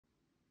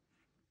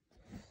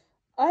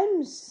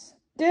I'm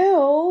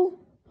still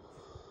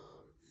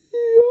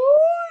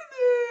yawning.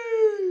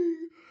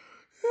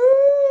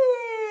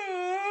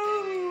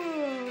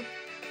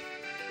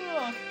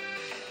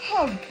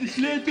 This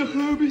little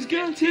hoob is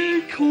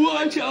getting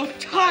quite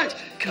uptight,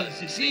 'cause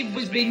his sleep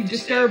was being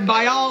disturbed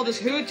by all this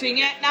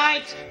hooting at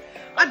night.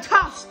 I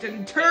tossed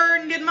and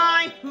turned in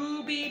my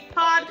hoobie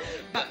pod,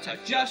 but I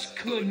just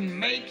couldn't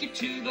make it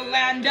to the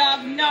land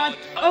of Nod.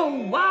 Oh,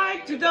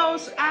 why do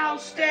those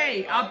owls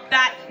stay up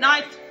at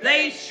night?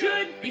 They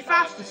should be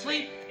fast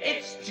asleep,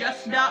 it's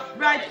just not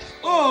right.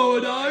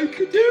 All I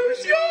could do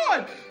is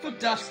yawn from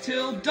dusk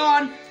till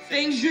dawn.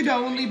 Things should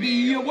only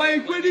be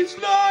awake when it's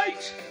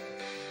light.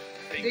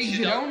 Things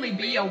should only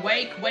be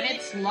awake when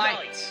it's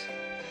light.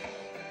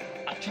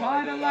 I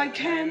tried all I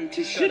can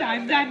to shut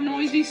out that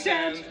noisy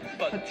sound,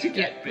 but to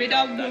get rid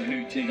of the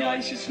hooting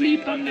I should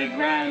sleep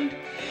underground.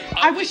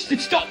 I wish to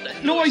stop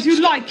that noise, you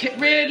like it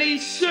really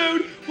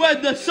soon.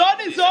 When the sun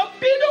is up,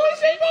 be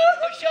noisy,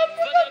 push up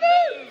for the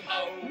moon.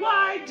 Oh,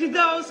 why do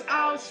those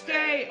owls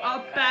stay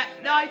up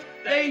at night?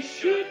 They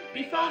should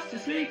be fast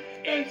asleep,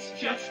 it's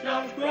just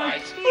not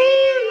right. All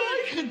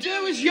I can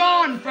do is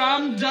yawn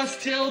from dusk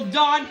till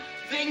dawn.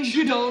 Things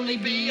should only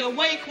be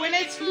awake when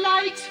it's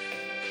light.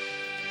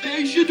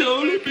 Things should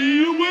only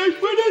be awake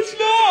when it's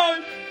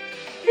light.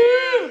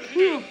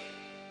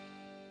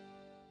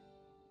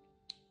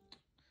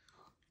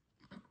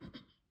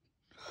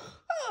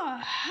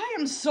 Oh, I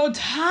am so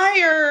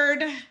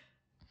tired.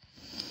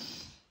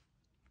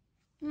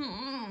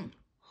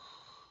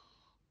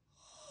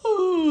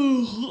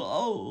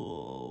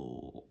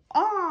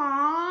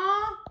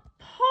 Aw,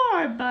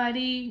 poor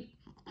buddy.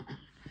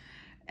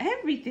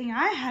 Everything,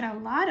 I had a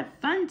lot of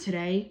fun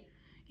today.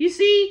 You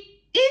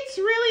see, it's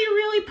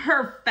really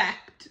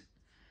perfect.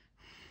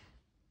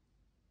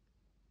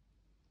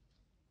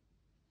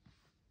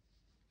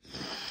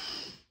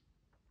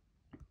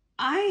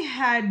 I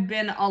had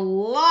been a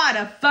lot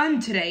of fun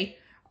today.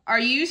 Are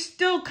you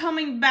still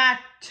coming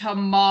back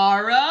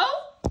tomorrow?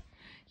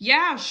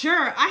 Yeah,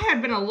 sure. I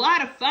had been a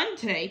lot of fun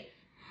today.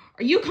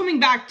 Are you coming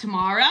back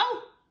tomorrow?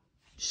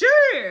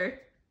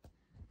 Sure.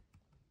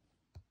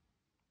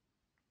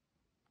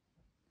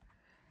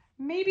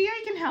 Maybe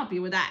I can help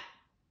you with that.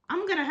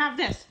 I'm gonna have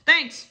this.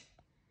 Thanks.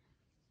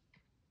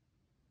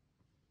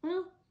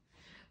 Well,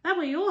 that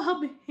way you'll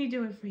help me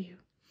do it for you.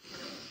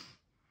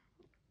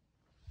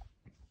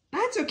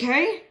 That's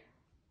okay.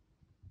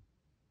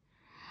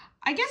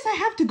 I guess I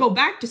have to go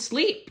back to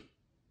sleep.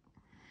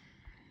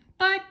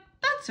 But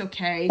that's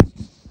okay.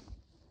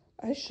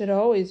 I should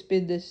always be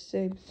the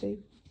same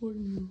thing for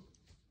you.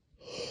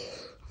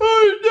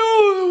 I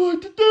know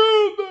what to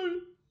do, but...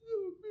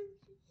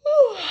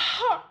 Oh,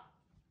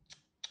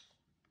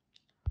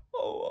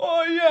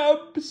 I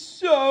am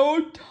so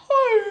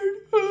tired.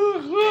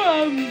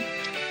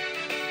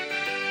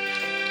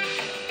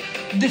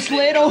 This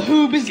little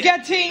hoob is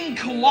getting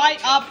quite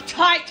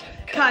uptight,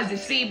 'cause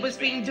his sleep was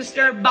being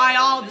disturbed by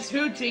all this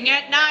hooting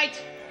at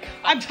night.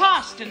 I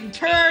tossed and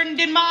turned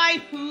in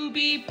my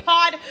hoobie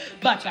pod,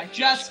 but I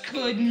just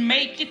couldn't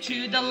make it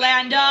to the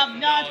land of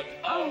Nod.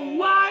 Oh,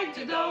 why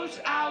do those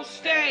owls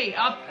stay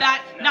up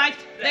at night?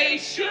 They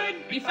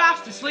should be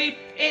fast asleep,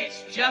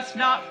 it's just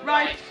not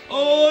right.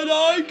 All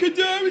I can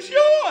do is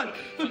yawn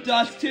from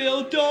dusk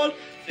till dawn.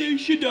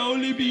 Things should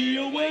only be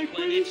awake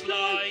when it's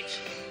light.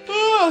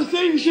 Oh,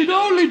 things should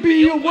only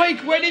be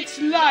awake when it's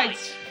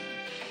light.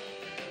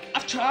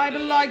 I've tried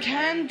all I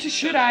can to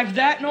shut out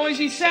that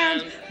noisy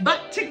sound,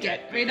 but to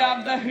get rid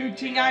of the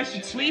hooting I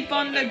should sleep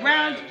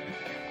underground.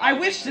 I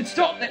wish to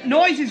stop that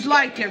noises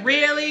like it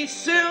really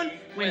soon.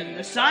 When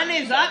the sun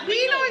is up,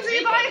 be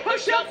noisy, but I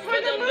push up for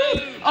the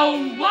moon.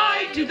 Oh,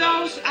 why do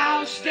those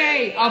owls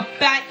stay up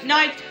at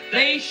night?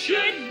 They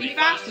should be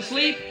fast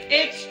asleep,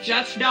 it's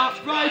just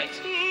not right.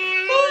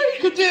 All you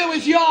could do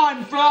is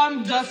yawn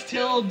from dusk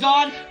till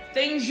dawn.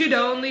 Things should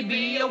only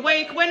be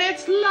awake when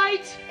it's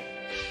light.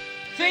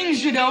 Things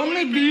should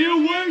only be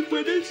awake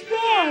when it's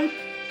night.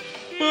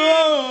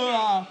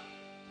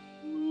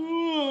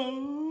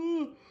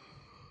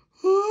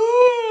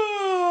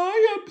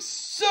 I am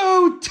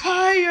so tired.